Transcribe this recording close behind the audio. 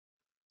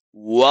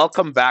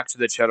Welcome back to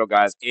the channel,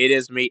 guys. It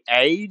is me,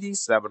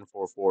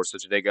 8744. So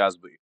today, guys,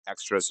 will be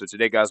extra. So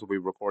today, guys, we'll be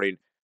recording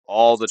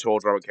all the Total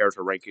Drama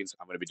character rankings.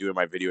 I'm going to be doing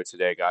my video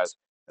today, guys.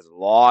 There's a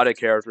lot of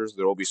characters.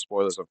 There will be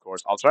spoilers, of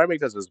course. I'll try to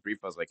make this as brief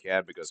as I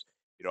can because,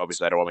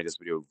 obviously I don't want to make this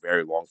video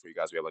very long for you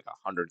guys. We have like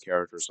 100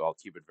 characters, so I'll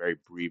keep it very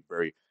brief,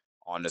 very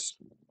honest,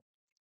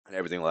 and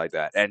everything like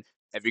that. And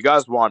if you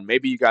guys want,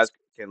 maybe you guys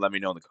can let me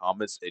know in the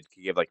comments. It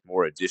can give like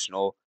more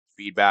additional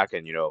feedback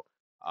and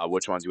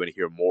which ones you want to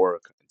hear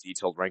more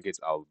detailed rankings.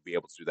 I'll be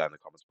able to do that in the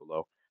comments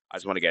below. I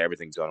just want to get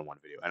everything done in one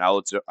video, and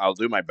I'll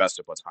do my best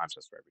to put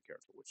timestamps for every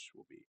character, which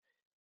will be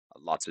a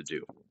lot to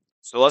do.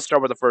 So let's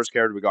start with the first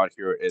character we got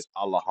here is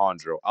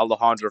Alejandro.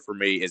 Alejandro for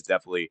me is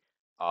definitely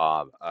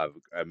an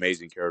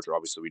amazing character.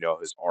 Obviously, we know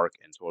his arc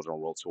in Total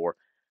World Tour.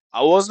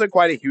 I wasn't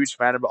quite a huge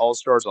fan of All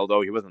Stars,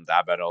 although he wasn't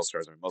that bad at All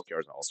Stars. I mean, most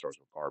characters in All Stars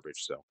were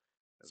garbage, so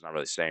it's not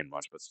really saying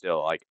much. But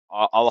still, like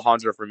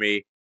Alejandro for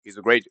me, he's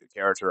a great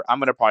character. I'm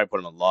gonna probably put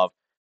him in love.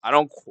 I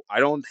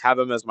don't have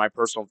him as my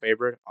personal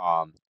favorite.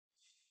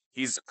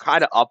 He's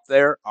kind of up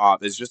there.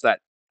 It's just that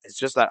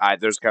I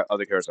there's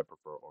other characters I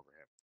prefer over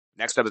him.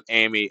 Next up is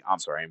Amy. I'm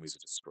sorry, Amy's a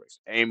disgrace.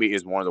 Amy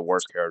is one of the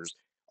worst characters.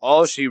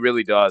 All she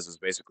really does is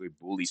basically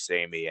bully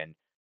Sammy and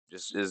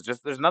just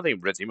there's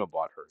nothing redeemable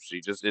about her. She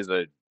just is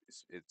a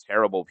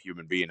terrible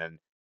human being, and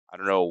I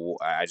don't know.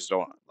 I just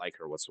don't like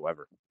her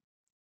whatsoever.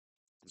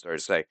 I'm sorry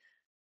to say.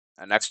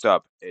 And next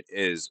up, it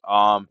is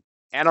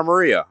Anna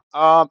Maria.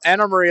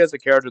 Anna Maria is a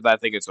character that I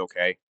think it's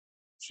okay.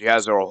 She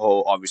has her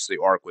whole obviously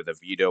arc with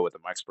Avito with the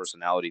Mike's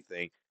personality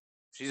thing.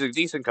 She's a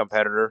decent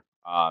competitor.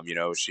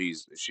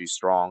 She's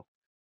strong.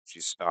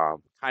 She's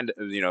kind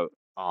of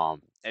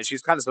and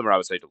she's kind of similar I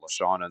would say to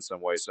Lashana in some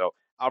ways. So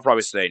I'll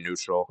probably say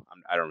neutral.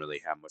 I don't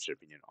really have much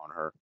opinion on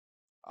her.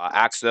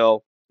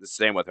 Axel, the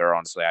same with her.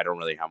 Honestly, I don't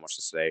really have much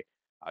to say.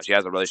 She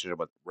has a relationship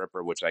with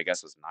Ripper, which I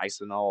guess is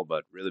nice and all,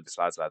 but really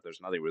besides that, there's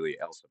nothing really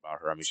else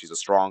about her. I mean, she's a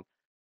strong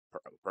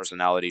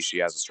personality. She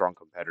has a strong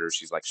competitor.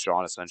 She's like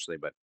Sean essentially,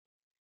 but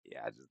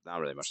yeah, there's not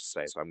really much to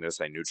say. So I'm gonna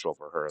say neutral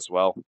for her as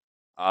well.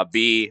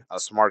 B, a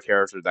smart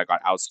character that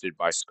got ousted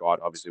by Scott,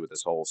 obviously with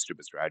this whole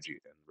stupid strategy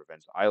in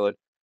Revenge Island.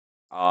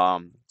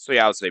 So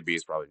yeah, I would say B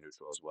is probably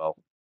neutral as well.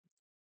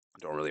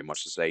 Don't really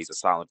much to say. He's a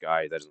silent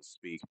guy that doesn't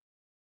speak.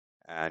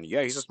 And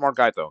yeah, he's a smart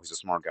guy though. He's a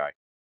smart guy.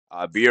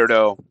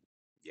 Beardo,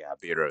 yeah,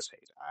 Beardo is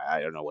hate.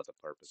 I don't know what the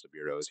purpose of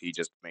Beardo is. He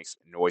just makes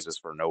noises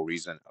for no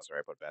reason. Oh, sorry,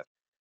 I put Beth.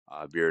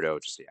 Beardo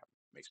just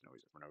makes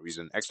noises for no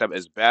reason. Next up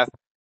is Beth.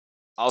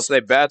 I'll say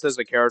Beth is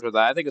a character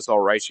that I think is all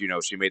right. She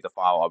made the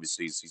file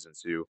obviously season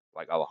two,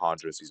 like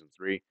Alejandro season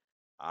three.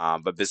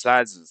 But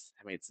besides,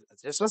 I mean,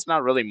 there's just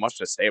not really much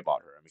to say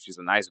about her. I mean, she's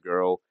a nice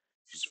girl.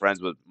 She's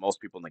friends with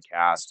most people in the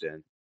cast,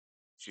 and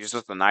she's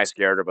just a nice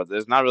character, but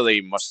there's not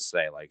really much to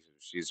say. Like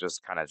she's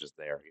just kind of just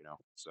there.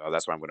 So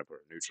that's why I'm going to put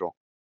her neutral.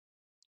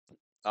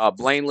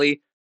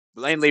 Blanley,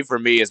 Blanley for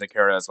me is a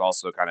character that's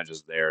also kind of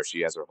just there. She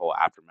has her whole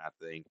aftermath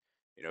thing.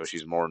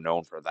 She's more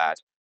known for that.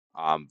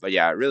 But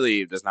yeah,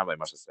 really, there's not really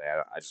much to say.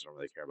 I just don't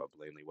really care about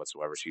Blanley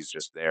whatsoever. She's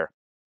just there.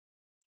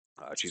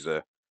 She's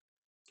a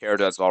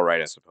character that's all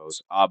right, I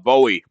suppose.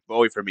 Bowie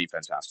for me,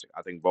 fantastic.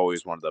 I think Bowie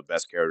is one of the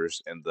best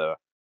characters in the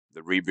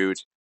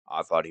reboot.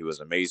 I thought he was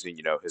amazing.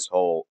 His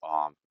whole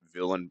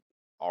villain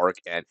arc,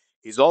 and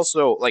he's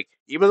also like,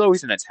 even though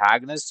he's an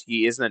antagonist,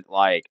 he isn't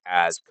like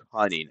as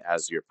cunning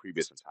as your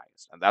previous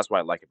antagonist, and that's what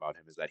I like about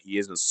him is that he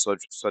isn't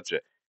such a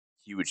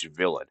huge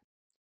villain,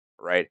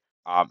 right?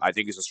 I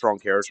think he's a strong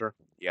character.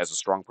 He has a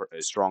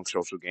strong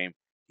social game.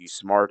 He's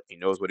smart. He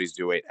knows what he's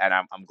doing, and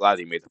I'm glad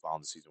he made the final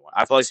in season one.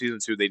 I feel like season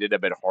two they did a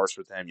bit harsh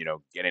with him,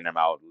 getting him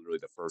out literally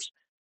the first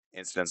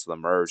instance of the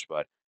merge.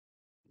 But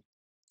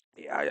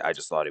yeah, I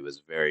just thought he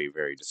was very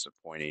very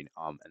disappointing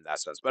in that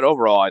sense. But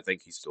overall, I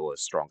think he's still a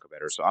strong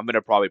competitor. So I'm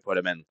gonna probably put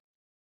him in.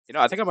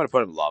 I think I'm gonna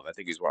put him in love. I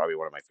think he's probably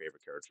one of my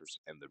favorite characters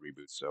in the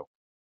reboot. So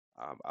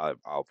I'll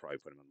probably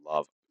put him in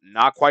love.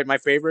 Not quite my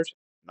favorite,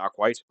 not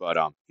quite, but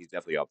he's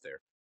definitely up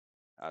there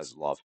as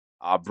love.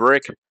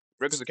 Brick.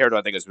 Brick is a character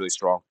I think is really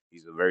strong.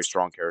 He's a very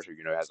strong character.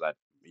 Has that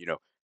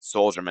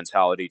soldier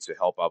mentality to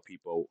help out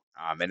people.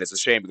 And it's a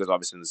shame because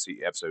obviously in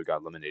the episode he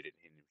got eliminated.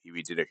 And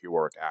he did a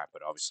heroic act,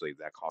 but obviously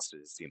that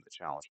costed his team the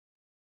challenge.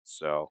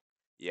 So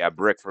yeah,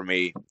 Brick for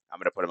me. I'm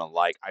gonna put him in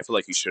like. I feel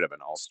like he should have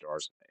been All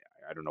Stars.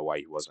 I don't know why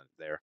he wasn't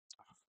there.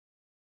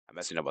 I'm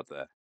messing up with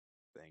the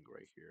thing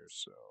right here.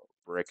 So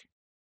Brick.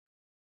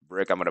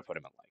 I'm gonna put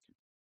him in like.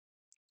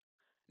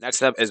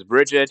 Next up is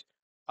Bridget.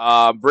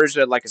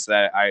 Bridget, like I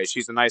said,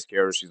 she's a nice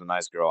character. She's a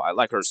nice girl. I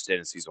like her stint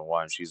in season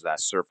one. She's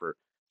that surfer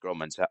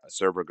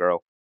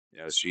girl.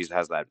 She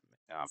has that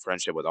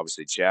friendship with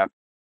obviously Jeff.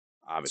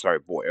 Sorry,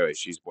 boy.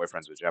 She's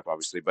boyfriends with Jeff,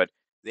 obviously. But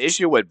the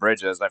issue with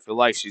Bridget is I feel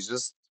like she's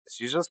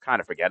just kind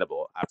of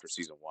forgettable after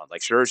season one.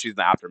 Like, sure, she's in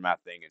the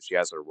aftermath thing and she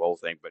has her role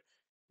thing, but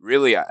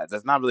really,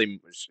 there's not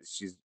really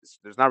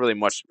there's not really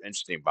much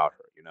interesting about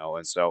her.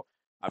 And so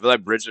I feel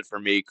like Bridget for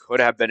me could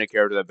have been a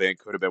character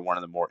could have been one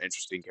of the more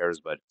interesting characters,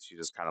 but she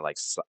just kind of like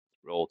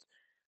rolled.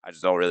 I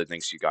just don't really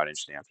think she got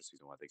interesting after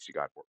season one. I think she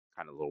got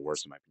kind of a little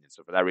worse in my opinion.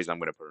 So for that reason, I'm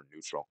going to put her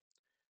neutral.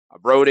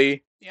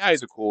 Brody. Yeah,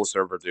 he's a cool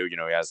server dude. You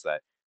know, he has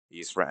that.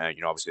 He's friend.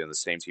 You know, obviously on the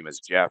same team as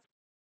Jeff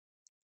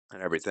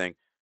and everything.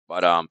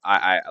 But like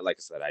I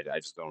said, I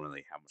just don't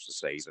really have much to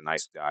say. He's a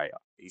nice guy.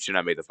 He shouldn't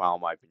have made the final,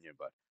 in my opinion,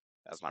 but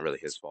that's not really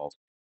his fault.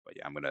 But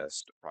yeah, I'm gonna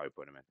probably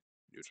put him in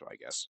neutral, I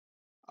guess.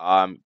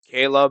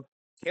 Caleb.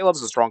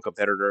 Caleb's a strong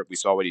competitor. We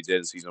saw what he did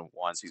in season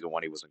one. Season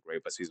one, he wasn't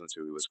great, but season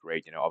two, he was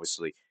great. You know,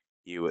 obviously,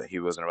 he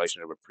was in a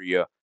relationship with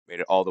Priya, made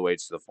it all the way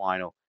to the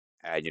final,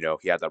 and you know,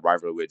 he had that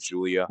rivalry with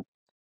Julia.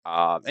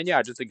 And yeah,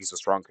 I just think he's a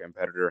strong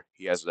competitor.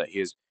 He has that.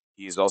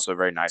 He's also a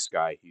very nice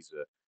guy. He's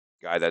a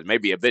guy that may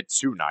be a bit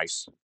too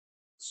nice.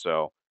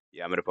 So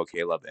yeah, I'm gonna put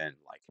Caleb in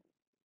like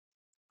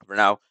for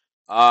now.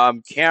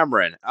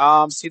 Cameron.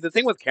 See the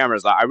thing with Cameron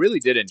is I really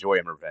did enjoy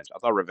him in Revenge. I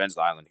thought Revenge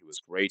Island he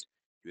was great.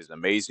 He was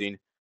amazing.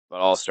 But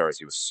All Stars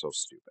he was so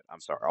stupid.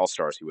 I'm sorry, All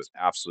Stars he was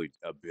absolutely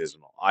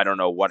abysmal. I don't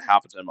know what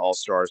happened to him All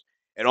Stars.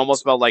 It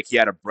almost felt like he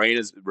had a brain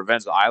as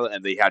Revenge Island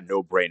and they had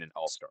no brain in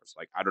All Stars.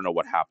 Like I don't know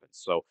what happened.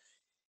 So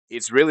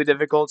it's really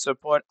difficult to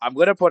put. I'm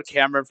gonna put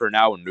Cameron for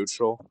now in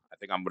neutral. I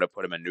think I'm gonna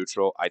put him in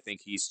neutral. I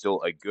think he's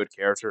still a good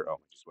character. Oh,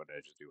 just what did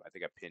I just do? I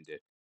think I pinned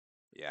it.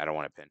 Yeah, I don't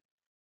want to pin.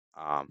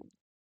 Um,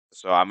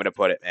 so I'm gonna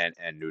put it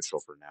in neutral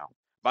for now.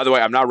 By the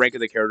way, I'm not ranking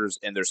the characters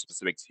in their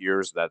specific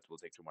tiers. That will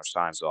take too much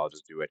time, so I'll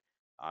just do it.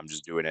 I'm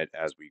just doing it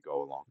as we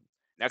go along.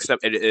 Next up,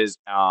 it is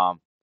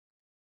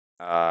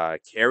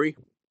Carrie.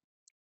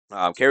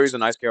 Carrie's a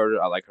nice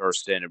character. I like her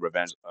stint in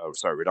Revenge.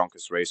 Sorry,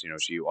 Redonkus Race. You know,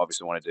 she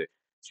obviously wanted to.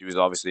 She was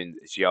obviously.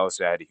 She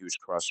also had a huge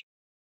crush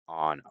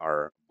on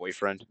our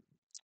boyfriend,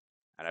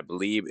 and I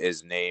believe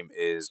his name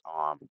is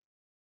um.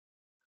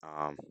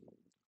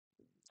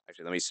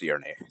 Actually, let me see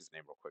his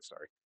name real quick.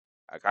 Sorry,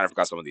 I kind of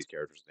forgot some of these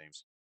characters'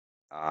 names.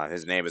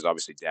 His name is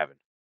obviously Devin.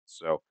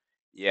 So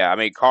yeah, I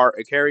mean,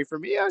 Carrie for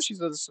me, yeah,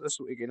 she's a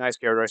nice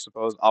character, I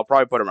suppose. I'll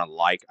probably put her on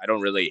like. I don't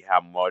really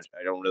have much.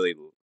 I don't really,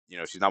 you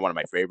know, she's not one of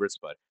my favorites,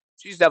 but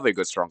she's definitely a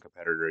good, strong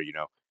competitor, you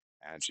know,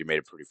 and she made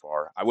it pretty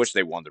far. I wish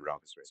they won the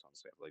Broncos race,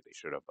 honestly. I feel like they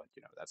should have, but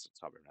you know, that's a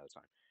topic another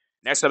time.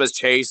 Next up is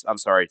Chase. I'm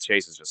sorry,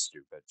 Chase is just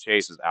stupid.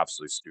 Chase is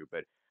absolutely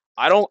stupid.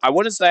 I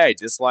wouldn't say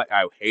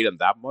I hate him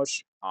that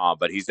much,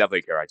 but he's definitely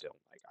a character I don't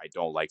like. I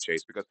don't like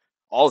Chase because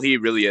all he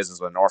really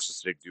is a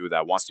narcissistic dude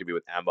that wants to be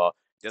with Emma,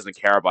 doesn't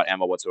care about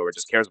Emma whatsoever,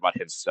 just cares about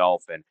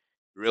himself, and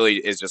really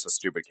is just a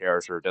stupid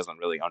character, doesn't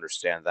really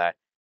understand that.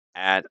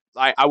 And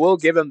I will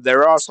give him,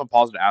 there are some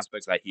positive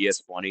aspects that he is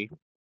funny.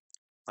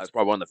 That's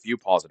probably one of the few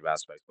positive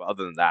aspects. But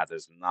other than that,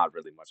 there's not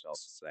really much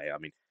else to say. I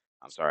mean,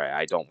 I'm sorry,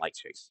 I don't like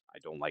Chase. I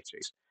don't like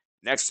Chase.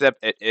 Next up,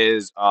 it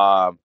is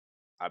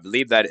I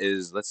believe that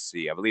is let's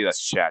see, I believe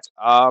that's Chet.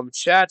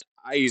 Chet,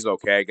 he's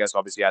okay. I guess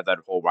obviously he had that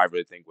whole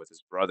rivalry thing with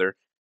his brother.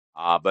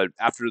 But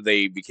after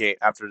they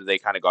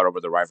kind of got over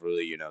the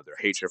rivalry, you know, their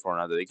hatred for one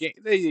another,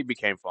 they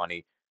became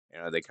funny. You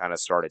know, they kind of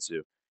started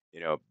to, you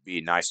know,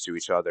 be nice to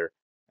each other.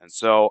 And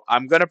so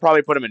I'm gonna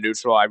probably put him in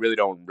neutral. I really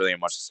don't really have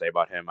much to say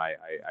about him. I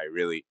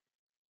really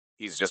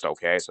he's just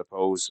okay, I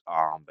suppose.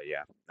 But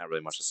yeah, not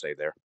really much to say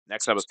there.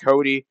 Next up was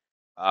Cody.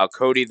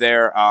 Cody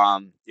there.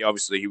 Yeah,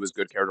 obviously he was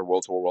good character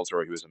World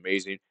Tour. He was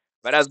amazing.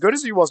 But as good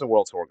as he was in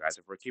World Tour, guys,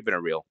 if we're keeping it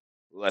real,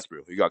 let's be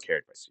real. He got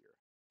carried by Sierra.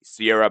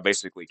 Sierra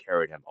basically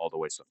carried him all the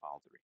way to the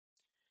final three.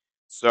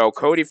 So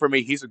Cody, for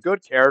me, he's a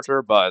good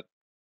character, but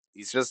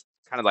he's just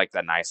kind of like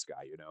that nice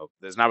guy. You know,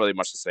 there's not really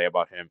much to say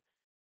about him.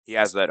 He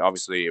has that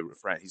obviously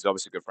friend. He's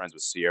obviously good friends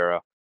with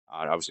Sierra.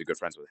 Obviously good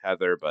friends with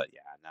Heather, but yeah,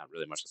 not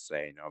really much to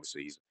say. And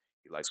obviously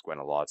he likes Gwen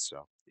a lot,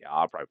 so yeah,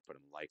 I'll probably put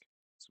him like.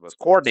 So it's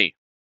Courtney.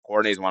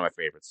 Courtney is one of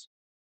my favorites.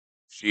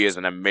 She is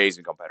an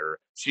amazing competitor.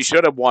 She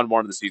should have won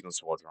one of the season's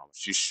tour dramas.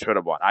 She should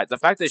have won. The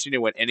fact that she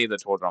didn't win any of the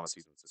tour drama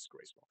seasons is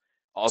disgraceful.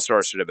 All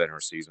Stars should have been her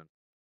season.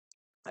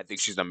 I think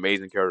she's an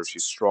amazing character.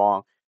 She's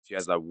strong. She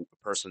has that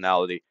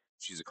personality.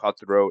 She's a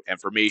cutthroat, and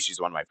for me, she's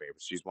one of my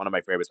favorites. She's one of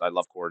my favorites. I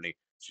love Courtney.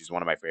 She's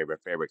one of my favorite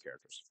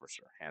characters for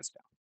sure, hands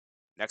down.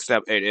 Next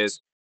up, it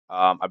is,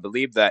 I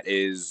believe that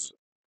is,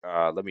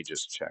 let me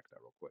just check that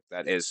real quick.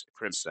 That is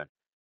Crimson.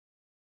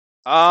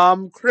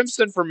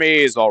 Crimson for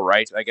me is all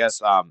right, I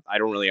guess. I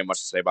don't really have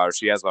much to say about her.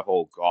 She has the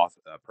whole goth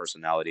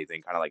personality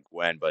thing, kind of like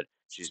Gwen, but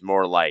she's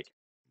more like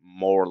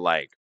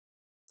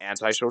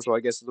antisocial, I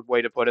guess is the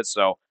way to put it.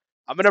 So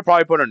I'm gonna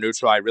probably put her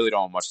neutral. I really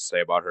don't have much to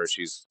say about her.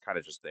 She's kind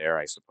of just there,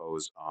 I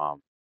suppose.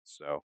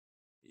 So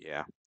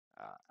yeah,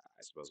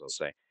 I suppose I'll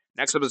say.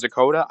 Next up is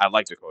Dakota. I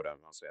like Dakota.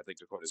 I'll say I think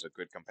Dakota's a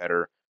good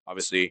competitor.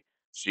 Obviously,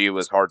 she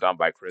was hard done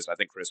by Chris. I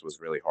think Chris was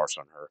really harsh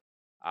on her.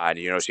 And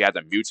you know, she had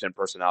the mutant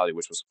personality,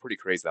 which was pretty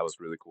crazy. That was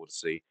really cool to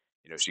see.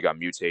 You know, she got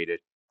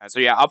mutated. And so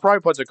yeah, I'll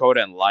probably put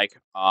Dakota in like.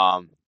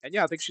 And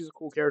yeah, I think she's a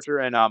cool character.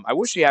 And I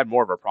wish she had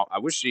more of a problem. I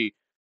wish she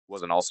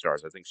was an All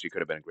Stars. I think she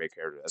could have been a great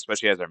character,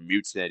 especially as a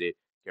mutated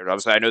character.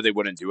 Obviously, I know they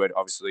wouldn't do it,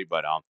 obviously,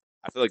 but I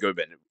feel like it would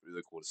have been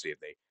really cool to see if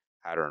they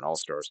had her in All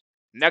Stars.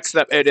 Next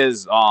up it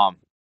is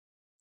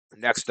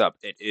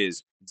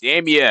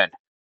Damien.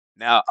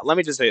 Now, let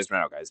me just say this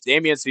right now, guys.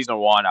 Damien season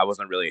one, I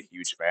wasn't really a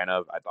huge fan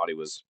of. I thought he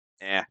was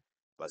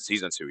but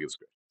season two he was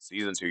good.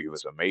 Season two he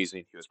was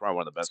amazing. He was probably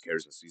one of the best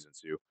characters in season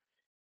two.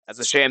 It's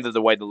a shame that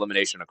the way the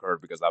elimination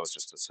occurred because that was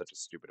just such a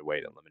stupid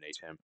way to eliminate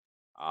him.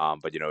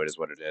 But it is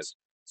what it is.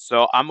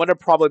 So I'm gonna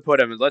probably put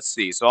him. Let's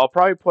see. So I'll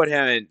probably put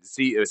him in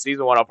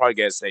season one. I'll probably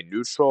get say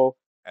neutral.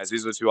 As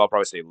season two, I'll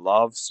probably say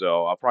love.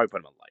 So I'll probably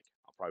put him in like.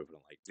 I'll probably put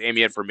him like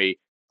Damien for me,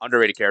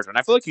 underrated character, and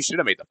I feel like he should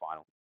have made the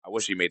final. I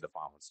wish he made the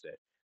final instead.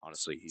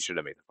 Honestly, he should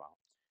have made the final.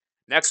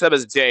 Next up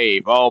is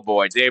Dave. Oh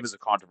boy, Dave is a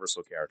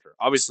controversial character.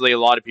 Obviously, a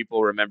lot of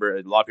people remember.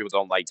 A lot of people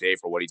don't like Dave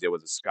for what he did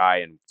with the sky,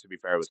 and to be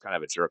fair, it was kind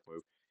of a jerk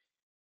move.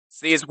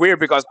 See, it's weird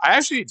because I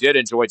actually did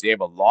enjoy Dave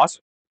a lot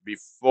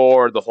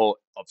before the whole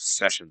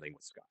obsession thing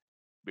with Sky.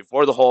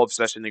 Before the whole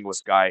obsession thing with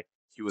Sky,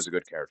 he was a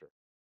good character.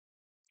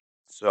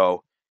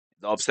 So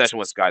the obsession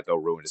with Sky though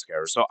ruined his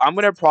character. So I'm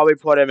gonna probably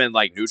put him in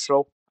like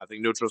neutral. I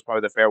think neutral is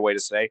probably the fair way to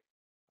say.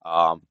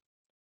 Um,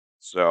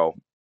 so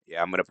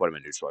yeah, I'm gonna put him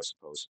in neutral, I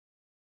suppose,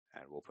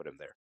 and we'll put him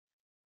there.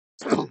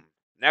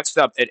 Next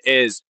up, it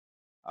is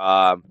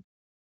um,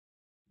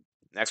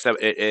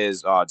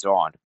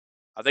 Dawn.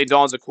 I think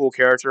Dawn's a cool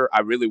character.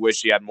 I really wish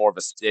she had more of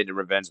a stint in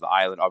Revenge of the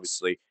Island.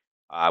 Obviously,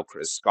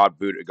 Scott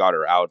Boot got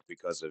her out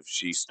because of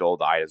she stole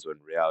the items when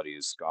in reality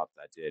is Scott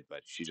that did,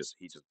 but he just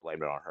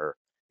blamed it on her,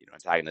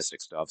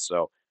 antagonistic stuff.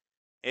 So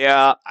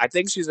yeah, I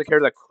think she's a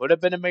character that could have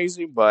been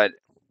amazing, but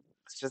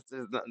it's just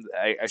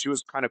she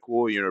was kind of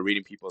cool.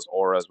 Reading people's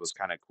auras was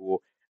kind of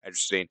cool,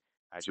 interesting.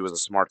 She was a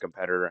smart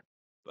competitor,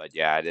 but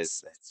yeah,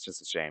 it's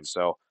just a shame.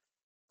 So.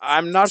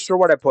 I'm not sure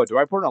what I put. Do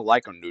I put her in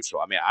like or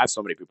neutral? I mean, I have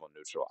so many people in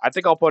neutral. I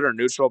think I'll put her in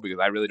neutral because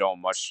I really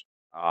don't much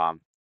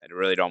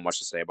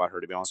to say about her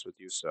to be honest with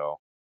you. So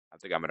I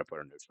think I'm gonna put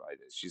her in neutral.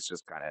 She's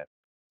just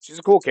she's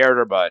a cool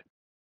character, but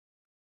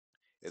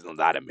isn't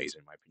that amazing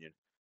in my opinion.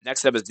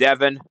 Next up is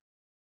Devin.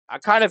 I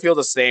kind of feel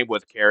the same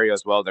with Carrie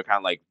as well. They're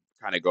kind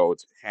of go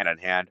hand in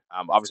hand.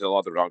 Obviously a lot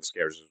of the wrongest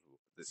characters,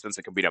 since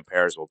they compete in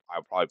pairs,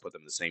 I'll probably put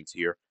them in the same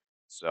tier.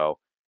 So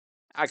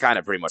I kind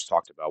of pretty much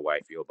talked about what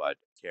I feel about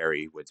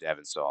Carrie with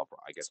Devin, so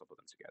I guess I'll put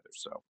them together.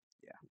 So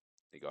yeah,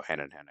 they go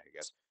hand in hand, I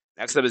guess.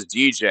 Next up is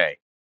DJ.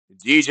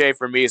 DJ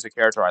for me is a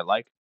character I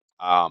like.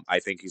 I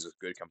think he's a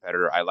good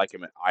competitor. I like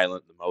him at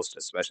Island the most,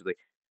 especially.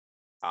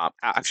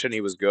 Action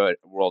he was good.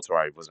 World Tour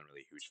I wasn't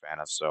really a huge fan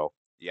of. So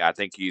yeah, I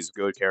think he's a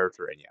good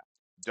character, and yeah,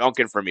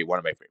 Duncan for me one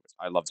of my favorites.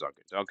 I love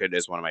Duncan. Duncan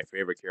is one of my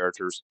favorite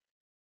characters.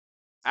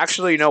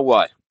 Actually, you know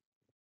what?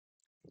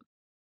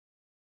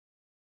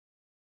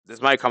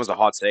 This might come as a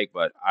hot take,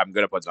 but I'm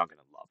gonna put Duncan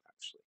in love.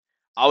 Actually,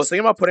 I was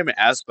thinking about putting him in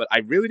S, but I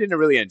really didn't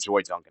really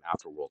enjoy Duncan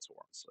after World Tour.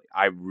 Honestly,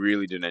 I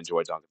really didn't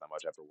enjoy Duncan that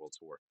much after World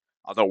Tour.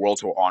 Although World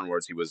Tour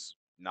onwards, he was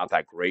not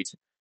that great,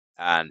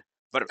 and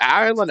but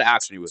Ireland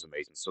action he was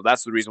amazing. So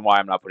that's the reason why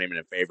I'm not putting him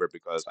in favorite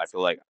because I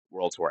feel like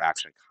World Tour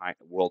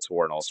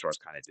and All Stars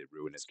kind of did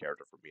ruin his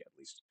character for me at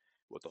least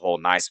with the whole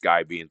nice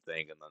guy being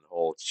thing and then the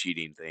whole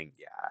cheating thing.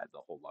 Yeah, the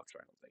whole love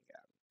triangle thing.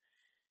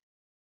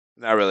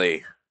 Yeah, not really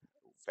a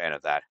fan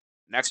of that.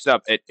 Next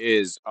up, it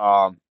is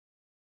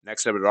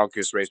next up at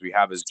Arcus race we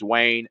have is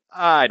Dwayne.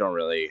 I don't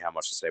really have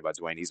much to say about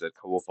Dwayne. He's a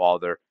cool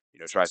father.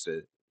 Tries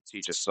to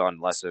teach his son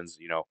lessons.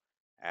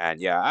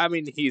 And yeah, I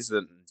mean he's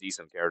a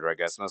decent character, I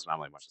guess. There's not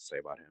really much to say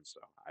about him, so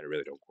I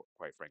really don't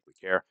quite frankly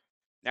care.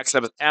 Next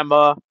up is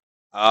Emma.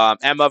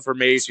 Emma for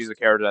me, she's a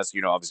character that's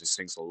obviously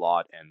sings a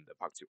lot in the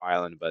Paktu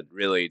Island, but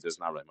really there's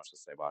not really much to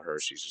say about her.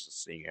 She's just a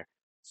singer,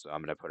 so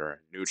I'm gonna put her in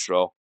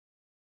neutral.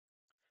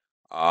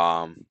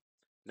 Um,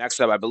 next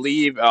up, I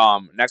believe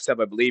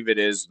it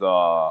is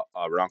the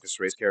Ronkus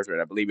race character,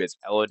 and I believe it's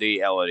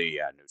Elodie. Elodie,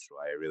 yeah, neutral.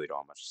 I really don't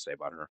have much to say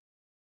about her.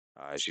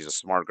 She's a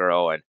smart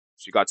girl, and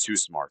she got too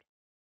smart.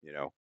 You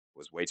know,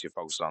 was way too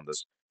focused on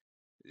this.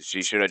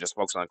 She should have just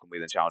focused on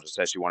completing the challenge.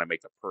 Instead, she wanted to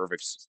make the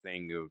perfect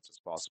thing as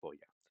possible.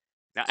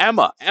 Yeah.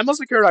 Now Emma's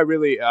a character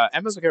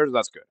Emma's a character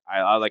that's good.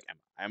 I like Emma.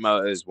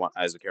 Emma is one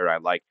as a character I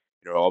like.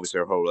 Obviously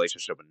her whole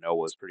relationship with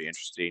Noah is pretty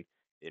interesting.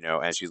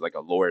 And she's like a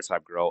lawyer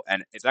type girl,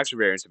 and it's actually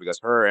very interesting because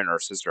her and her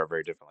sister are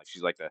very different. Like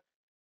she's like the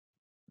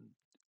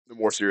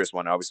more serious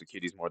one. Obviously,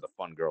 Kitty's more the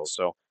fun girl.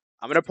 So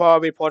I'm gonna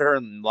probably put her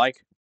in like.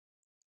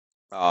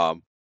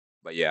 Um,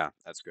 but yeah,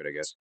 that's good, I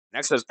guess.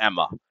 Next is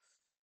Emma.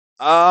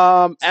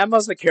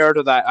 Emma's a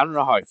character that I don't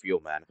know how I feel,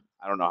 man.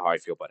 I don't know how I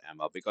feel about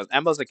Emma because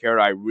Emma's a character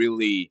I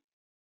really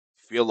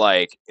feel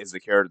like is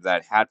the character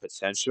that had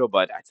potential,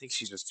 but I think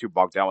she's just too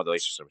bogged down with the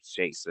relationship with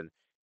Chase, and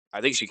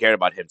I think she cared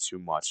about him too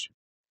much.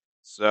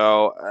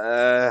 So,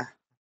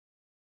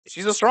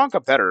 she's a strong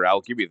competitor.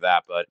 I'll give you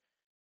that, but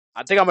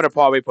I think I'm gonna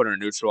probably put her in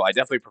neutral. I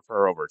definitely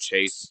prefer her over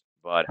Chase,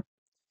 but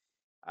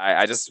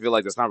I just feel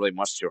like there's not really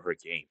much to her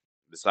game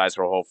besides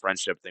her whole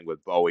friendship thing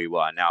with Bowie.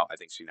 Well, now I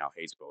think she now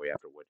hates Bowie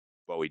after what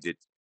Bowie did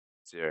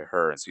to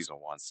her in season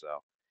one. So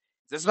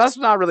that's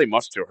not really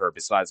much to her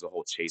besides the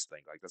whole chase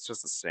thing. Like that's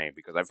just the same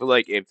because I feel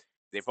like if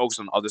they focus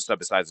on other stuff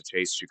besides the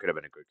chase, she could have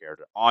been a good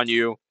character. On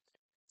you,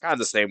 kind of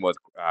the same with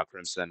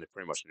Crimson,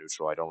 pretty much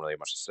neutral. I don't really have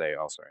much to say.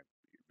 Oh, sorry,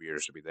 Beardo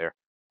should be there.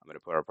 I'm gonna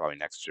put her probably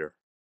next to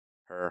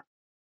her.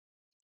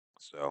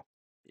 So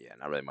yeah,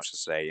 not really much to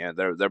say. Yeah,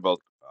 they're both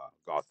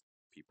goth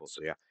people.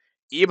 So yeah,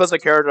 Eva's a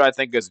character I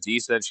think is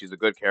decent. She's a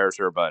good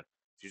character, but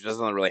She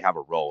doesn't really have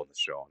a role in the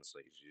show,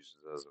 honestly. She just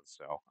doesn't.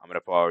 So I'm gonna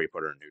probably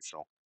put her in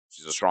neutral.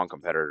 She's a strong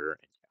competitor.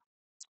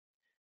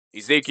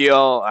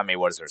 Ezekiel, I mean,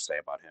 what does there say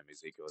about him?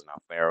 Ezekiel is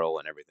not feral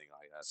and everything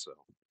like that. So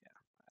yeah,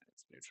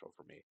 it's neutral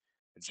for me.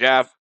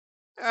 Jeff,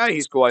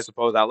 he's cool, I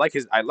suppose. I like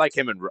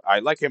him, and I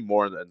like him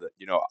more than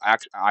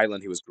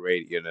Island. He was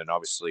great, and then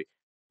obviously,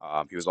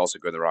 he was also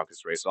good in the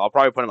Rockets race. So I'll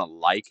probably put him a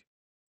like.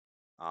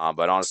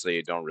 But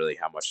honestly, don't really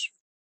have much.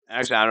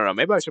 Actually, I don't know.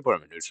 Maybe I should put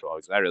him in neutral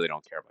because I really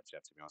don't care about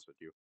Jeff, to be honest with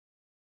you.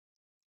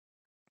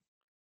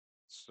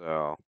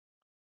 So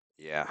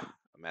yeah,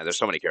 man, there's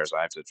so many characters.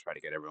 I have to try to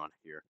get everyone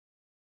here.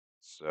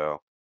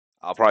 So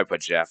I'll probably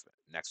put Jeff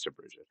next to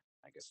Bridget.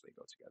 I guess they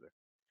go together.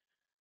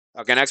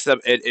 Okay, next up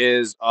it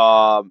is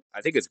I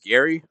think it's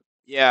Gary.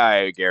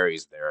 Yeah,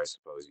 Gary's there, I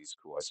suppose. He's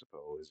cool, I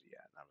suppose. Yeah,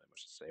 not really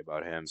much to say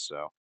about him,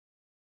 so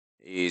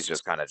he's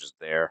just kind of just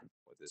there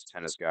with his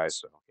tennis guys,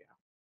 so yeah.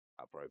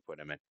 I'll probably put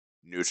him in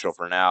neutral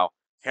for now.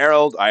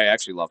 Harold, I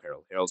actually love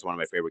Harold. Harold's one of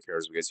my favorite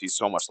characters because he's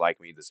so much like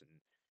me. Doesn't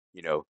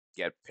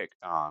get picked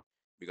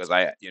because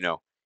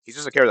he's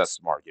just a character that's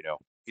smart.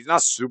 He's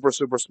not super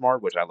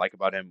smart, which I like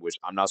about him. Which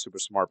I'm not super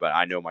smart, but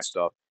I know my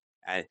stuff.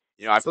 And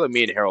I feel like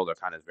me and Harold are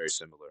kind of very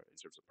similar in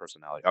terms of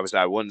personality. Obviously,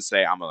 I wouldn't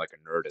say I'm like a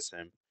nerd as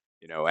him.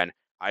 And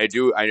I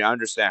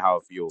understand how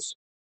it feels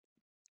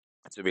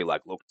to be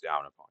like looked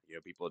down upon.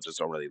 People just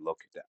don't really look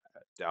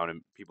down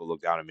and people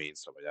look down at me and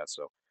stuff like that.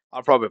 So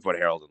I'll probably put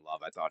Harold in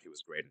love. I thought he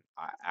was great. In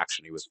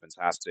action, he was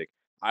fantastic.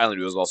 Island,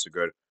 he was also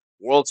good.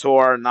 World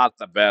Tour, not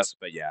the best,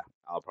 but yeah,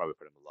 I'll probably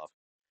put him in love.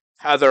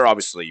 Heather,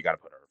 obviously, you got to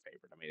put her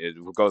favorite. I mean,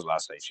 it goes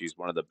without saying. She's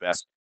one of the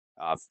best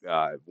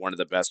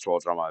troll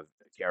drama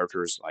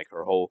characters. Like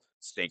her whole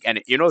stink. And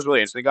what's really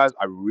interesting, guys?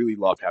 I really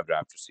loved Heather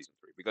after season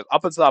 3 because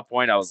up until that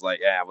point, I was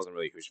like, yeah, I wasn't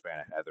really a huge fan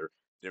of Heather.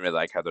 Didn't really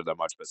like Heather that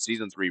much. But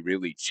season 3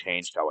 really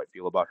changed how I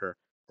feel about her.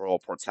 Her whole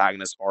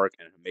protagonist arc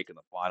and making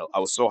the final. I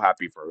was so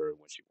happy for her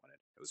when she won it.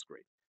 It was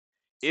great.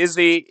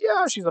 Izzy,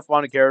 yeah, she's a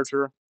fun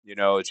character.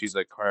 She's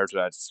a character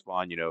that's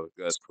fun.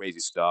 Does crazy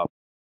stuff.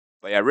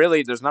 But yeah,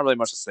 really, there's not really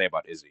much to say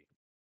about Izzy.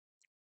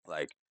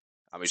 Like,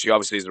 I mean, she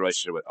obviously has a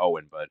relationship with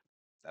Owen, but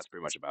that's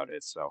pretty much about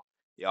it. So,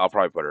 yeah, I'll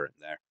probably put her in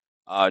there.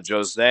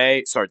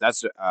 Jose, sorry,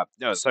 that's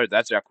no, sorry,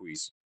 that's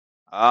Jacquees.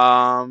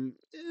 I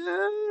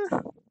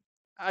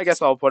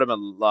guess I'll put him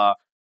in.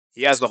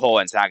 He has the whole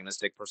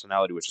antagonistic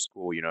personality, which is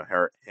cool.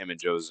 Him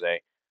and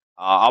Jose.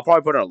 I'll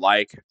probably put him in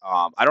like.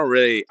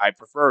 I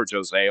prefer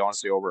Jose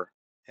honestly over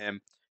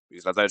him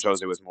because I thought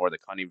Jose was more the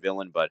cunning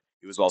villain, but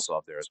he was also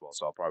up there as well.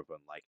 So I'll probably put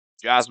him like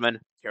Jasmine.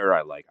 Character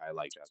I like. I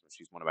like Jasmine.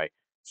 She's one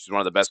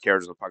of the best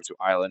characters on Park Two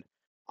Island.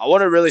 I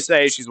wouldn't really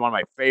say she's one of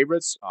my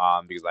favorites,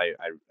 because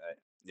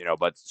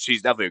but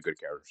she's definitely a good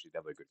character. She's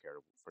definitely a good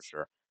character for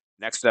sure.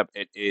 Next up,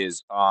 it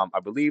is I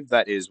believe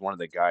that is one of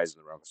the guys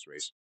in the Rumpus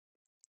race.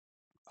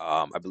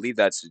 I believe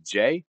that's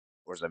Jay,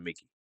 or is that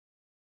Mickey?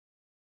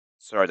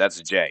 Sorry, that's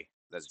Jay.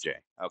 That's Jay.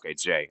 Okay,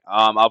 Jay.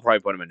 I'll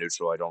probably put him in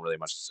neutral. I don't really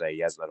much to say.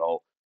 He has that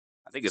whole,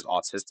 I think, his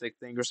autistic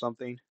thing or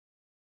something.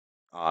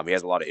 He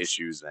has a lot of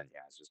issues, and yeah,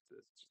 it's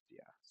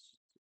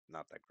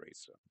not that great.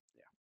 So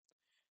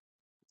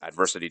yeah,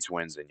 adversity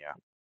twins, and yeah.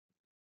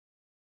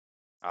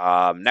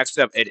 Next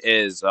up, it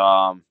is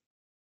let's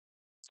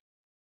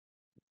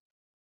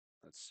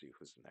see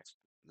who's the next.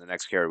 The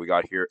next character we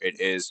got here, it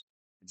is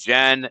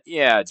Jen.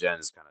 Yeah, Jen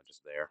is kind of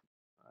just there.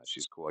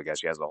 She's cool, I guess.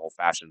 She has the whole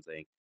fashion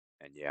thing,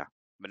 and yeah,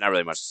 but not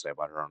really much to say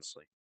about her,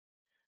 honestly.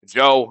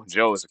 Joe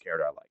is a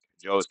character I like.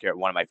 Joe is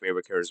one of my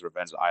favorite characters,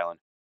 Revenge Island.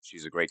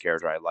 She's a great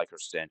character. I like her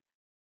stint.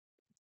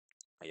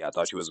 Yeah, I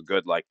thought she was a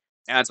good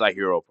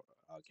anti-hero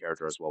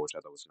character as well, which I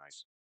thought was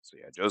nice. So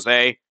yeah,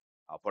 Jose,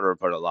 I'll put her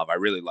love. I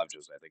really love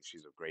Jose. I think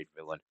she's a great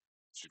villain.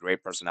 She's a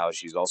great personality.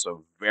 She's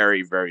also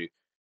very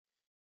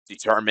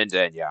determined,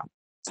 and yeah,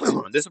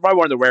 this is probably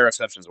one of the rare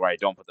exceptions where I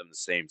don't put them in the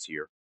same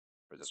tier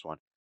for this one.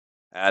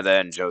 And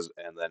then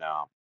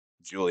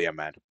Julia,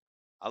 man.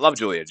 I love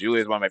Julia.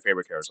 Julia is one of my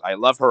favorite characters. I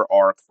love her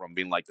arc from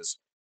being like this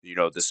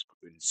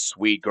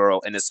sweet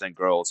girl, innocent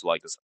girl, to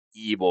like this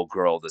evil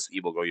girl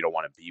you don't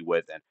want to be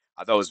with. And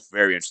I thought it was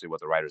very interesting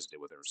what the writers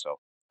did with her. So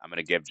I'm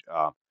gonna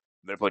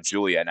put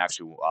Julia and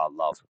actually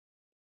love.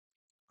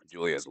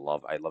 Julia is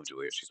love. I love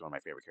Julia. She's one of my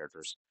favorite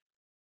characters.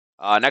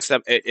 Next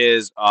up it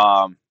is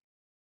I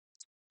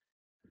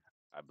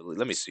believe.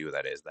 Let me see who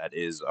that is. That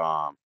is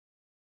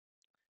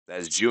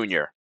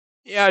Junior.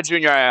 Yeah,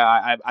 Junior.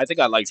 I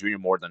think I like Junior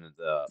more than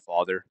the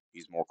father.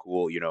 He's more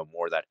cool.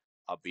 More that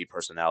upbeat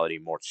personality,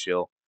 more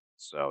chill.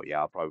 So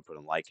yeah, I'll probably put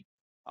him like.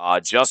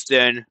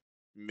 Justin.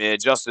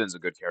 Justin's a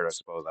good character, I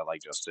suppose. I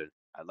like Justin.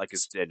 I like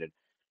his stint. And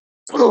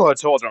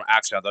Toldrum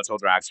action. I thought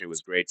Toldrum action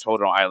was great.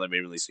 Toldrum Island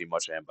didn't really see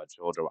much of him, but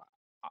Toldrum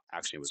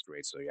action was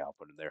great. So yeah, I'll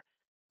put him there.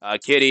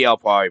 Kitty, I'll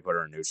probably put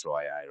her in neutral.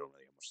 I don't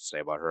really have much to say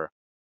about her.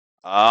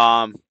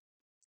 Um,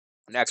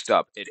 Next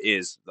up, it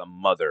is the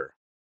mother.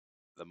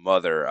 The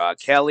mother,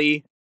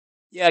 Kelly.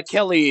 Yeah,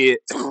 Kelly.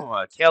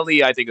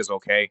 Kelly, I think is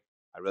okay.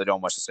 I really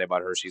don't much to say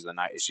about her. She's a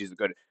nice. She's a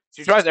good.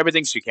 She tries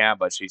everything she can,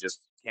 but she just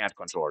can't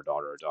control her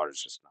daughter. Her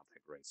daughter's just not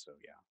that great. So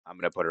yeah, I'm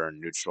gonna put her in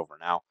neutral for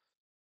now.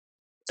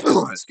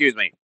 Excuse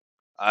me.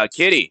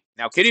 Kitty.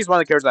 Now, Kitty's one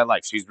of the characters I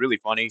like. She's really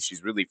funny.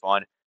 She's really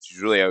fun. She's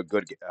really a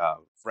good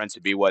friend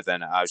to be with,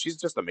 and she's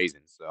just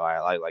amazing. So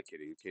I like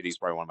Kitty. Kitty's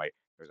probably one of my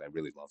characters I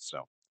really love.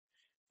 So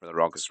for the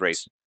Roncus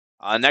race.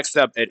 Next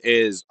up, it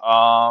is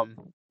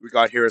we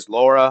got here is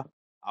Laura.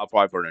 I'll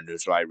probably put her in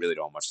neutral. I really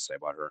don't have much to say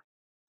about her.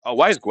 Oh,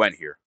 why is Gwen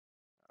here?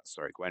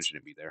 Sorry, Gwen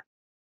shouldn't be there.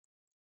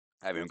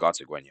 I haven't even got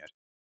to Gwen yet.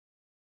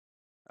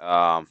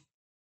 Um,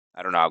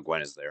 I don't know how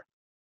Gwen is there.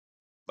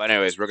 But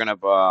anyways, we're gonna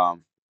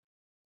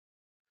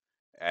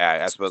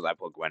I suppose I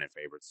put Gwen in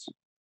favorites.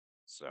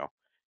 So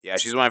yeah,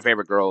 she's one of my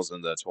favorite girls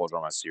in the Total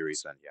Drama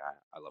series, and yeah,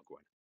 I love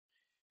Gwen.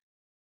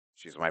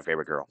 She's one of my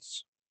favorite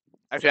girls.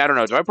 Actually, I don't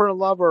know. Do I put her in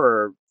love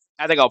or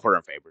I think I'll put her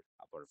in favorite.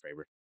 I'll put her in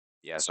favorite.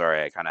 Yeah,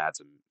 sorry, I kind of had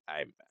some.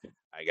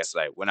 I guess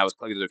when I was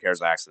clicking through the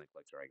characters, I accidentally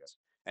clicked her. I guess.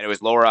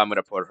 Anyways, Laura, I'm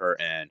gonna put her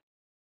in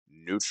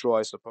neutral,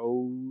 I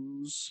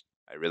suppose.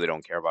 I really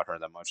don't care about her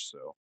that much,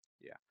 so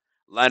yeah.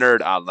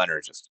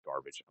 Leonard's just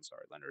garbage. I'm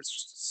sorry, Leonard's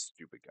just a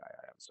stupid guy.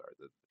 I'm sorry.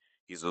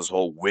 He's this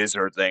whole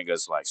wizard thing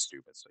is like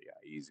stupid. So yeah,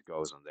 he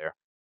goes in there.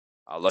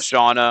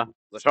 Lashawna's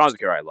a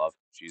character I love.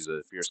 She's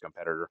a fierce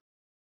competitor.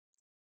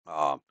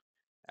 Um,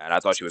 and I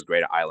thought she was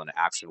great at Island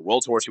Action.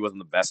 World Tour, she wasn't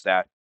the best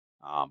at,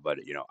 but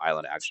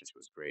Island Action, she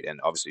was great. And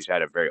obviously, she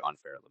had a very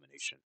unfair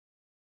elimination.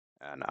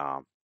 And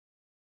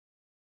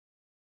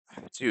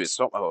dude,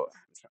 so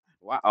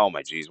why? Oh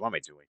my jeez, what am I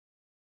doing?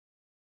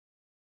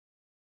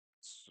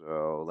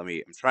 So let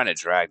me. I'm trying to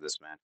drag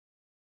this man.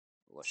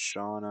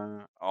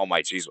 Lashana. Oh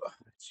my jeez,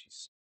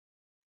 jeez.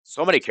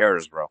 So many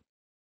characters, bro.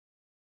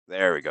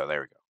 There we go.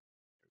 There we go.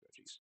 There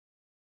we go. Jeez.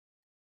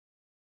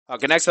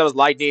 Okay, next up is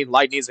Lightning.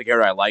 Lightning's a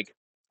character I like.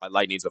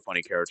 Lightning's a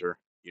funny character.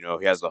 He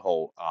has the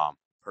whole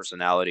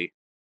personality.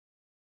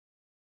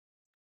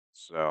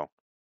 So,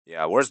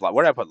 yeah, where did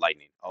I put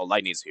Lightning? Oh,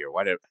 Lightning's here.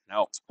 Why did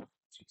no?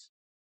 Jeez,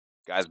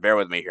 guys, bear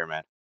with me here,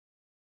 man.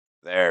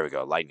 There we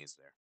go. Lightning's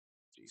there.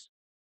 Jeez.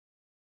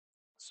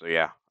 So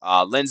yeah,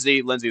 Lindsay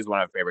is one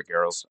of my favorite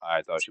girls.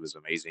 I thought she was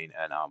amazing,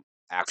 and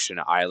Action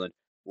Island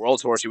World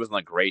Tour she wasn't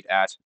like great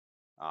at,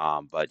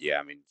 but yeah,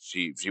 I mean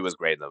she was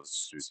great in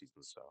those 2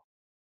 seasons. So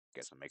I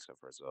guess it makes up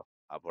for it. So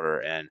I'll put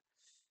her in.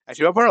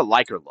 Actually, I'll put her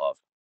like or love.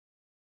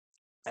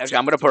 Actually,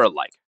 I'm gonna put her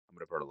like. I'm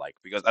gonna put her like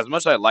because as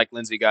much as I like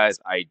Lindsay, guys,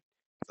 I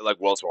feel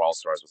like World Tour All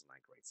Stars wasn't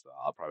that great. So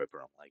I'll probably put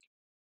her on like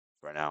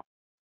right now.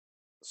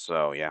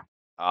 So yeah.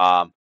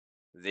 Um,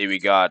 then we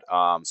got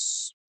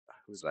who's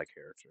that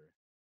character?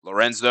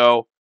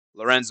 Lorenzo.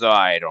 Lorenzo,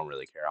 I don't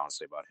really care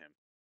honestly about him.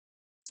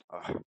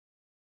 Ugh,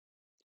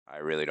 I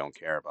really don't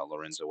care about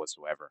Lorenzo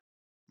whatsoever.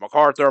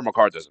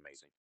 MacArthur's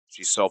amazing.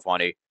 She's so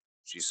funny.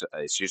 She's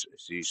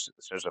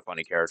such a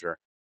funny character,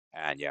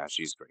 and yeah,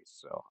 she's great.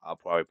 So I'll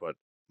probably put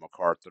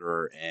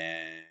MacArthur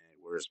and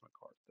where's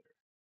MacArthur?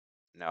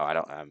 No, I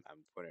don't. I'm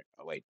putting.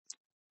 Oh wait,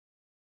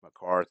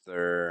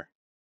 MacArthur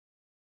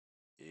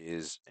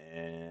is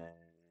in.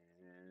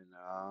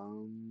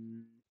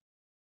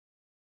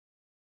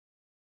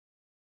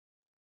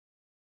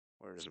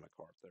 Where is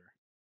MacArthur?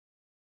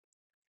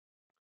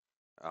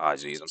 Ah,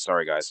 jeez. I'm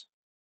sorry, guys.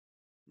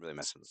 I'm really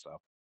messing this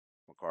up.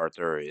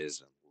 MacArthur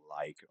is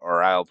like,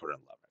 or I'll put it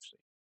in love actually.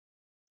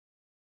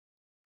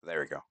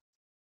 There we go.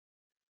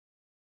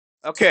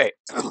 Okay.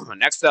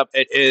 Next up,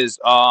 it is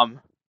I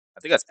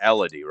think that's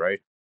Elodie,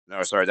 right?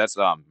 No, sorry, that's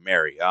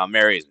Mary.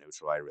 Mary is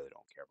neutral. I really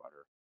don't care about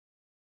her.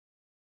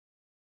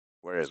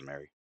 Where is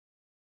Mary?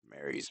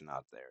 Mary's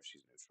not there.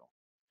 She's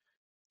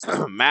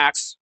neutral.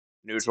 Max,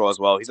 neutral as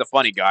well. He's a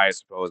funny guy, I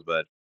suppose,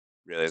 but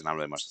really, there's not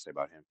really much to say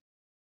about him.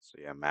 So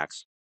yeah,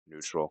 Max,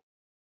 neutral.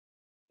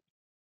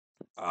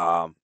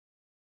 Um,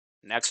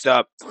 Next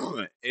up,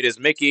 it is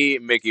Mickey.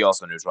 Mickey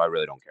also neutral. I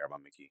really don't care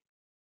about Mickey.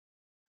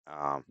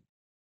 Um,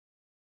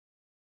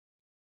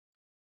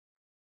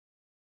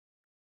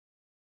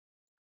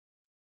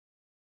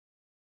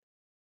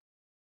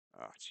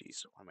 oh,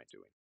 jeez, what am I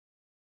doing?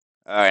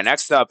 All right,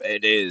 next up,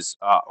 it is.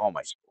 Oh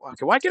my.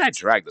 Okay, why can I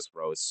drag this,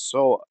 bro? It's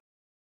so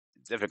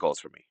difficult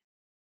for me.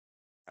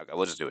 Okay,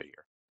 we'll just do it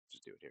here.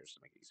 Just do it here just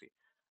to make it easy.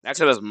 Next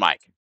up is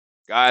Mike.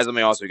 Guys, let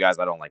me also, guys,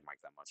 I don't like Mike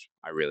that much.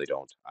 I really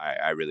don't.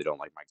 I really don't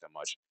like Mike that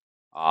much.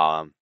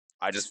 Um,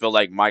 I just feel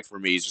like Mike for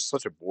me is just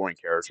such a boring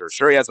character.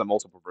 Sure, he has a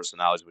multiple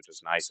personalities, which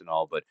is nice and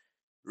all, but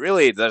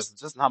really, there's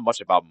just not much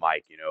about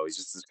Mike. He's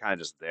just kind of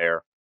just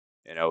there.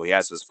 He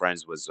has his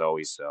friends with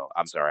Zoe, so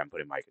I'm sorry, I'm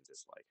putting Mike in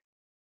dislike.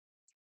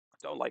 I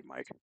don't like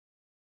Mike.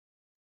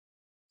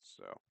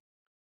 So,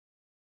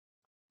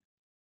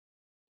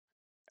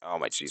 oh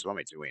my jeez, what am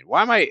I doing?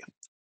 Why am I?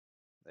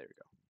 There we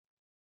go.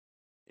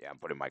 Yeah, I'm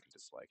putting Mike in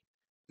dislike.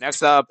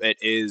 Next up, it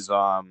is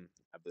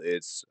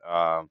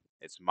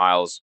it's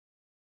Miles.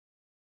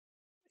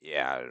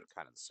 Yeah,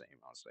 kind of the same.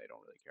 Honestly, I don't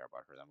really care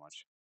about her that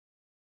much.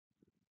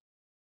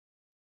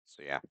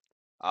 So yeah,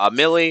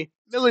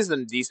 Millie's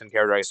a decent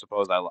character, I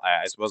suppose.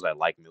 I suppose I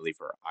like Millie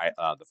for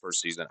the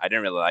first season. I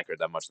didn't really like her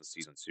that much in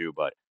season 2,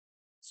 but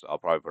so I'll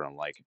probably put her on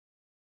like.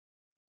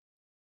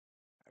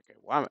 Okay,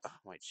 why am I? Oh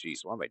my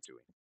jeez, what am I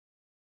doing?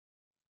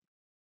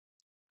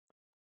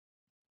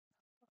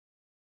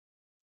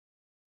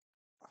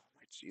 Oh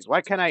my jeez,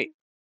 why can't I?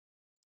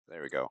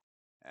 There we go.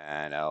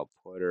 And I'll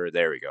put her.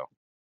 There we go.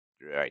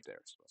 Right there.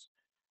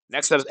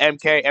 Next up is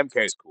MK.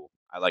 MK is cool.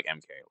 I like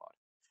MK a lot.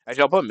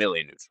 Actually, I'll put Millie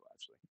in neutral.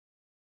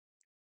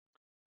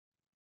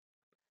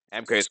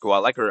 Actually, MK is cool. I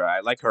like her.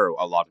 I like her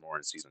a lot more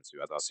in season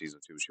two. I thought season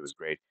two she was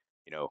great.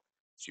 You know,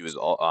 she was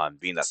all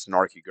being that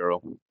snarky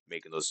girl,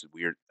 making those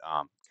weird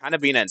kind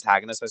of being an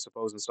antagonist, I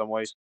suppose, in some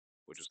ways,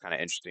 which was kind of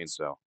interesting.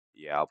 So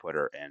yeah, I'll put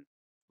her in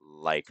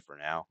like for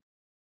now.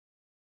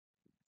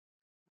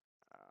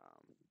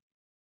 Um,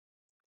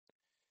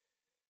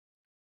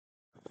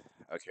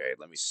 okay,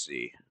 let me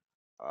see.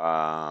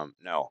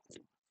 No,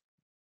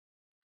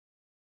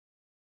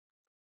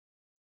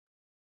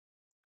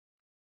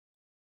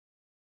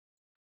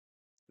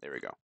 there we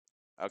go.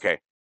 Okay.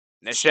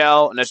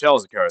 Nichelle is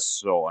a character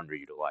so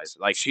underutilized.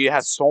 Like she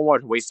has so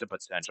much wasted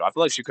potential. I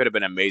feel like she could have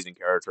been an amazing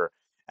character,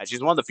 and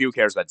she's one of the few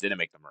characters that didn't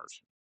make the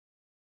merge.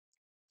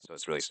 So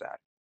it's really sad.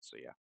 So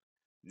yeah,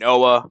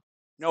 Noah.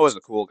 Noah's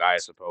a cool guy, I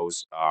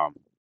suppose.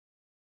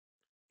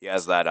 He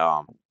has that.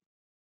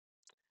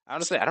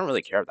 Honestly, I don't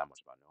really care that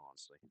much about Noah.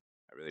 Honestly,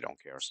 I really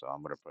don't care. So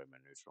I'm gonna put him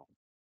in neutral.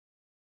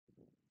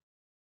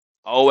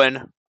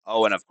 Owen.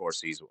 Owen, of course,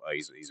 he's a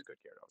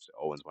good character. So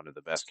Owen's one of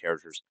the best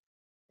characters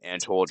in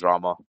total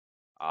drama.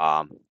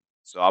 Um,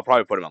 so I'll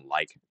probably put him in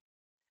like.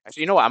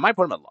 Actually, you know what? I might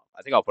put him in love.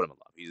 I think I'll put him in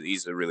love.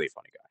 He's a really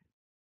funny guy.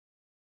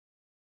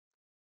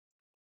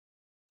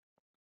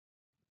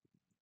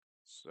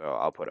 So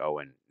I'll put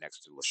Owen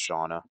next to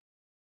Lashana.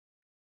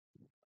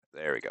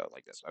 There we go,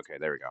 like this. Okay,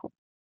 there we go.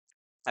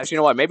 Actually, you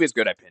know what? Maybe it's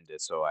good I pinned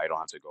it, so I don't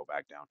have to go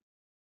back down.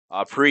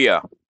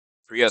 Priya.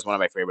 Priya is one of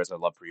my favorites. I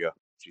love Priya.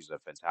 She's a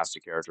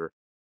fantastic character.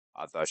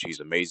 I thought she's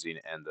amazing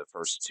in the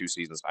first two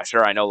seasons.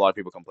 I know a lot of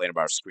people complain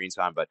about her screen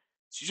time, but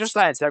she's just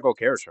that integral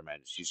character, man.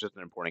 She's just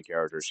an important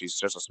character. She's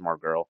just a smart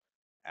girl,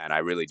 and I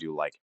really do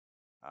like,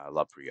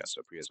 love Priya.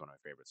 So Priya is one of my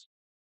favorites.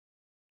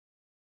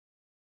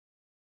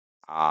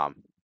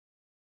 Um,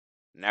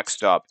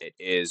 Next up, it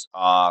is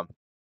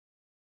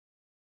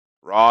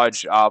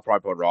Raj. I'll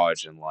probably put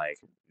Raj in like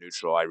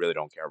neutral. I really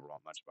don't care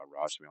much about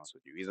Raj, to be honest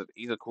with you.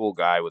 He's a cool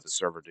guy with the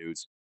server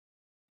dudes.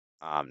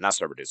 Not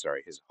server dudes.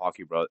 Sorry, his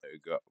hockey brother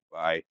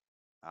guy.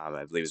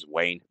 I believe is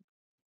Wayne.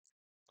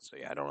 So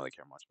yeah, I don't really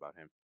care much about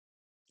him.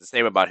 The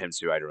same about him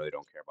too. I really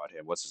don't care about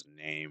him. What's his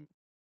name?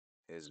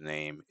 His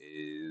name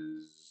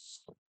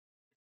is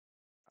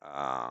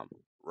um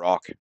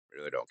Rock. I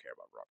really don't care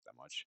about Rock that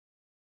much.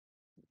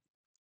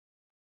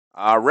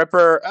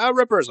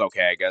 Ripper is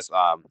okay, I guess.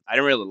 I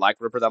didn't really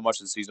like Ripper that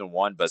much in season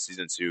one, but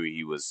season two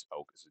he was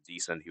okay,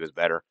 decent. He was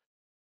better.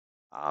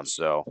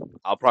 So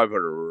I'll probably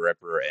put a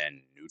Ripper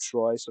in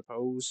neutral, I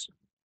suppose,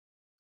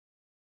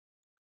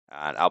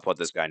 and I'll put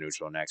this guy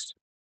neutral next.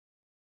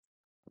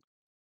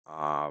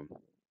 Um,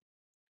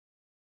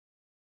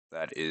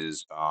 that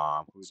is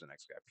who's the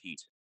next guy?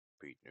 Pete.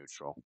 Pete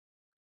neutral.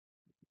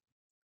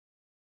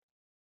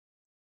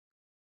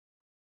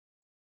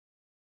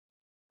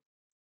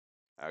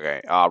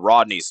 Okay.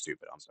 Rodney's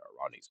stupid. I'm sorry,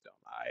 Rodney's dumb.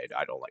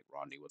 I don't like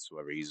Rodney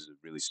whatsoever. He's a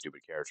really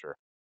stupid character.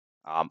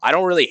 I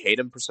don't really hate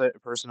him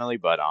personally,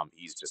 but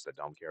he's just a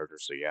dumb character.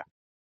 So yeah.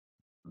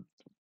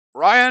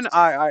 Ryan,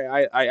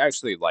 I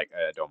actually like.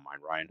 I don't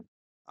mind Ryan.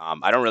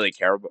 I don't really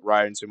care about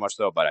Ryan too much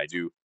though, but I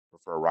do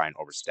prefer Ryan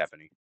over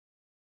Stephanie.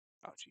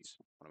 Oh jeez,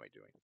 what am I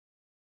doing?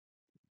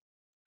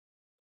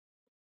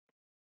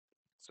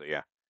 So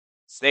yeah,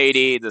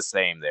 Sadie the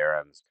same there.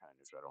 I'm kind of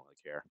neutral. I don't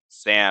really care.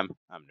 Sam,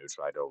 I'm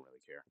neutral. I don't really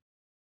care.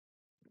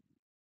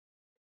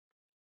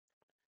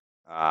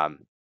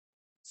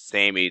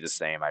 Samey the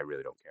same. I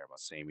really don't care about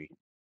Samey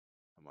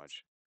that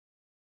much.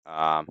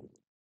 Um,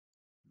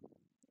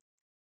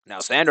 Now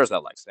Sanders I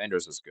like.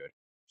 Sanders is good.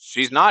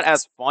 She's not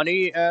as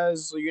funny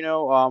as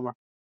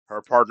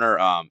her partner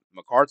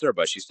MacArthur,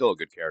 but she's still a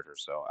good character.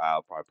 So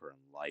I'll probably put her in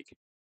like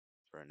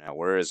for now.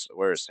 Where is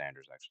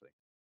Sanders actually?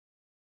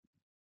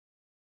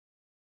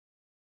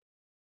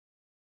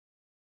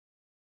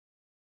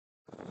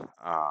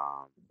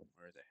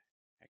 Where the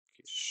heck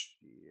is she?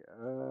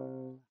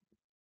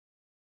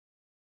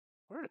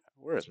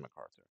 Where is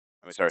MacArthur?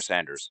 I mean, sorry,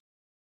 Sanders.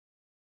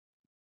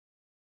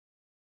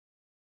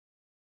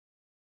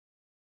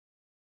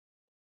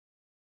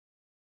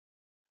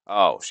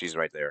 Oh, she's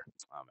right there.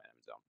 Oh man,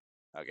 I'm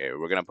dumb. Okay,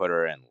 we're gonna put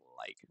her in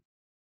like.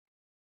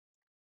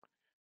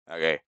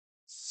 Okay,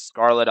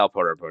 Scarlet. I'll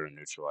put her in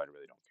neutral. I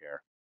really don't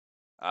care.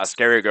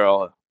 Scary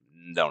Girl.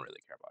 Don't really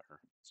care about her,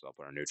 so I'll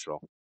put her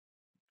neutral.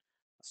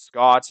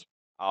 Scott.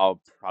 I'll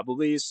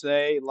probably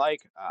say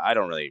like. I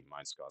don't really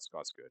mind Scott.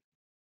 Scott's good.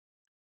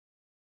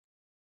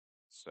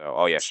 So,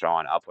 oh yeah,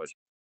 Sean. I'll put.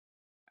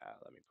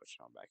 Let me put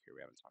Sean back here.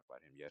 We haven't talked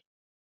about him yet.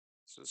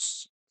 So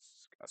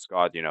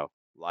Scott,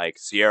 like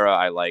Sierra,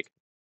 I like.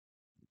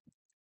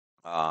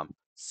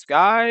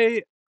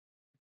 Sky.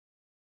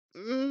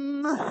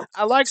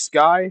 I like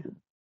Sky,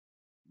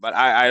 but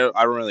I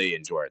don't really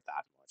enjoy it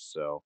that much.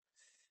 So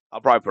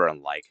I'll probably put her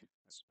on like,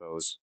 I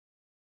suppose.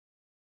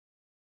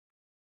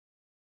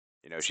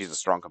 She's a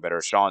strong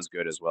competitor. Sean's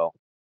good as well.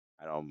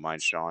 I don't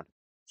mind Sean.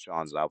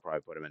 I'll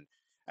probably put him in.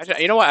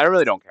 Actually, you know what? I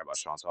really don't care about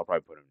Sean, so I'll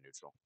probably put him in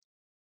neutral.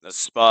 The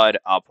Spud,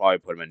 I'll probably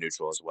put him in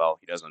neutral as well.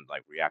 He doesn't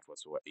like react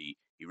whatsoever. He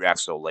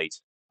reacts so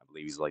late. I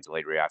believe he's like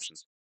delayed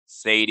reactions.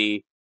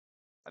 Sadie,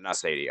 not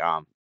Sadie.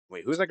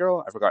 Wait, who's that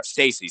girl? I forgot.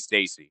 Stacy.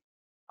 Stacy.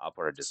 I'll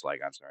put her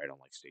dislike. I'm sorry, I don't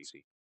like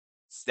Stacy.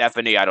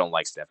 Stephanie, I don't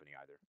like Stephanie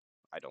either.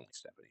 I don't like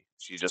Stephanie.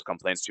 She just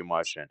complains too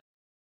much,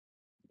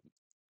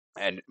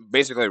 and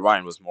basically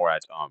Ryan was more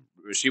at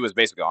she was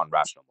basically on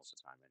rational most of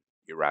the time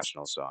and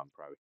irrational. So I'm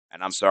probably,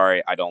 and I'm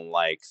sorry, I don't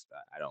like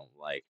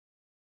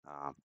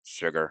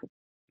Sugar.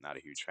 Not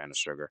a huge fan of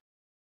Sugar.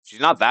 She's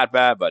not that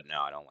bad, but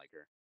no, I don't like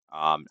her.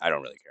 I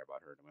don't really care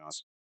about her to be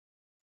honest.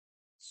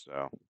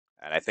 So,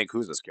 and I think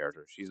who's this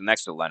character? She's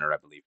next to Leonard, I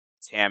believe.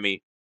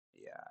 Tammy.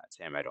 Yeah,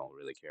 Tammy, I don't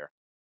really care.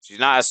 She's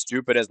not as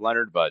stupid as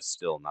Leonard, but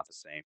still not the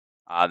same.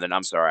 Then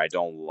I'm sorry, I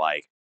don't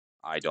like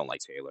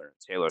Taylor.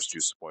 Taylor's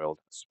too spoiled,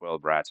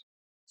 spoiled brat.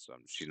 So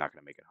she's not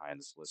gonna make it high on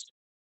this list.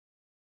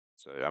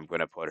 So I'm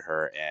gonna put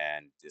her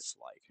in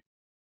dislike.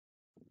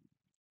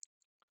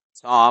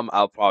 Tom,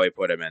 I'll probably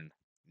put him in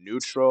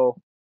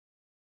neutral.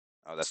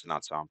 Oh, that's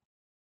not Tom.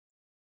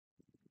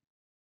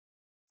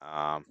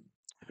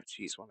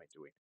 Jeez, what am I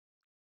doing?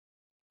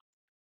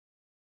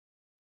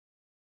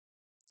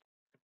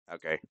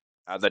 Okay.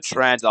 The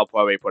Trent, I'll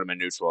probably put him in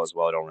neutral as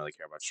well. I don't really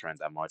care about Trent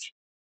that much.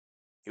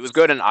 He was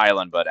good in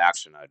Island, but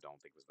action I don't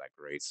think was that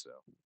great, so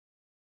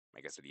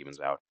I guess it evens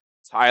out.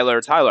 Tyler,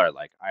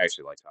 I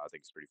actually like Tyler. I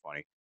think he's pretty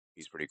funny.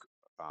 He's pretty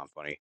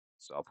funny,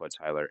 so I'll put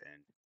Tyler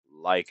in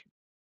like.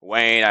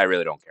 Wayne, I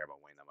really don't care about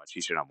Wayne that much. He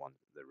should have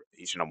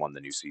won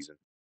the new season.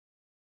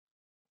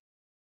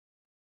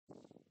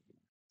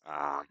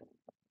 Um,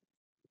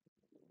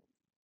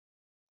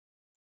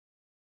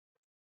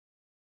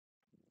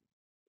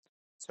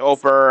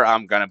 Topher,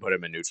 I'm gonna put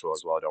him in neutral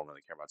as well. I don't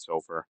really care about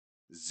Topher.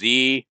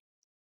 Z,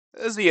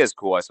 Z is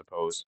cool, I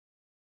suppose.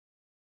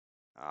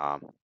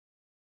 Um,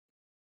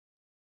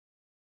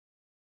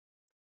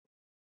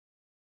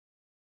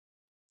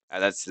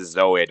 and that's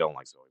Zoe. I don't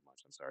like Zoe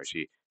much. I'm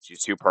sorry.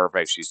 She's too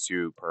perfect. She's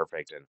too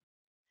perfect, and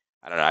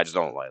I don't know. I just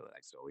don't like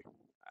Zoe.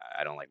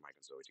 I don't like Mike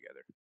and Zoe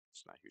together.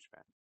 Just not a huge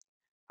fan.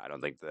 I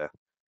don't think the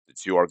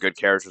two are good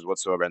characters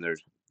whatsoever, and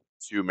there's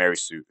two Mary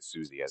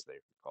Susie as they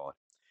call it.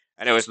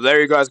 Anyway, so there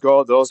you guys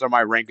go. Those are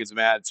my rankings,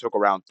 man. It took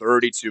around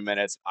 32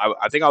 minutes.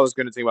 I think I was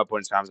going to think about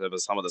putting times, but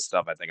some of the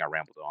stuff I think I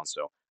rambled on,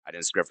 so I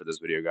didn't script for this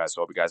video, guys.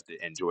 So I hope you guys did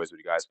enjoy this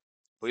video, guys.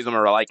 Please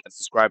remember to like and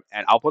subscribe,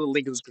 and I'll put a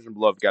link in the description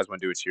below if you guys want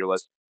to do a tier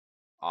list.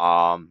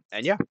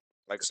 And yeah,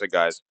 like I said,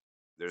 guys,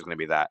 there's going to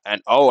be that.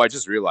 And oh, I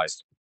just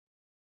realized,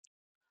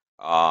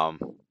 um,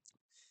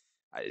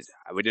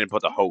 we didn't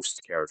put the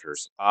host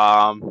characters.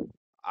 I'm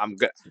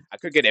good. I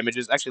could get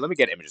images. Actually, let me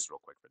get images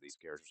real quick for these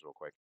characters real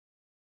quick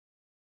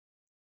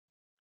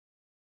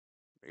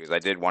because I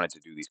did wanted to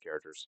do these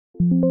characters.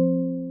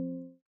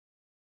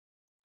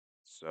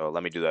 So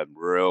let me do that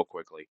real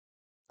quickly.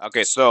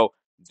 Okay, so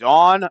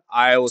Dawn,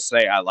 I will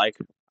say I like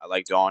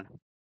Dawn.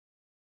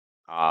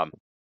 Um,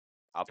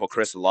 I'll put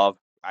Chris Love.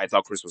 I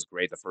thought Chris was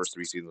great the first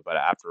 3 seasons, but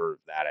after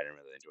that, I didn't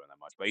really enjoy him that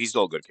much. But he's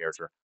still a good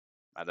character.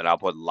 And then I'll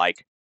put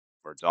like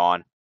for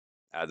Dawn.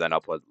 And then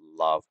I'll put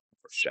love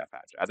for Chef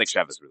Hatch. I think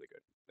Chef is really good.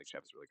 I think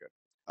Chef is really good.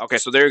 Okay,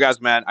 so there you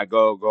guys, man. I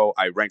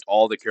ranked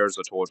all the characters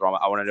of Total Drama.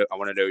 I want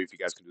to know if you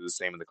guys can do the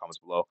same in the comments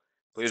below.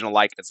 Please don't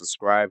like and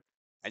subscribe.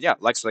 And yeah,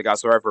 like I said,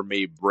 guys, sorry for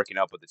me breaking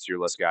up with the tier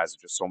list, guys.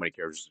 There's just so many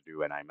characters to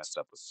do, and I messed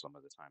up with some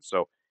of the time.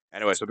 So,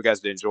 anyways, hope you guys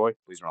did enjoy.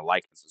 Please don't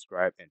like and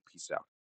subscribe, and peace out.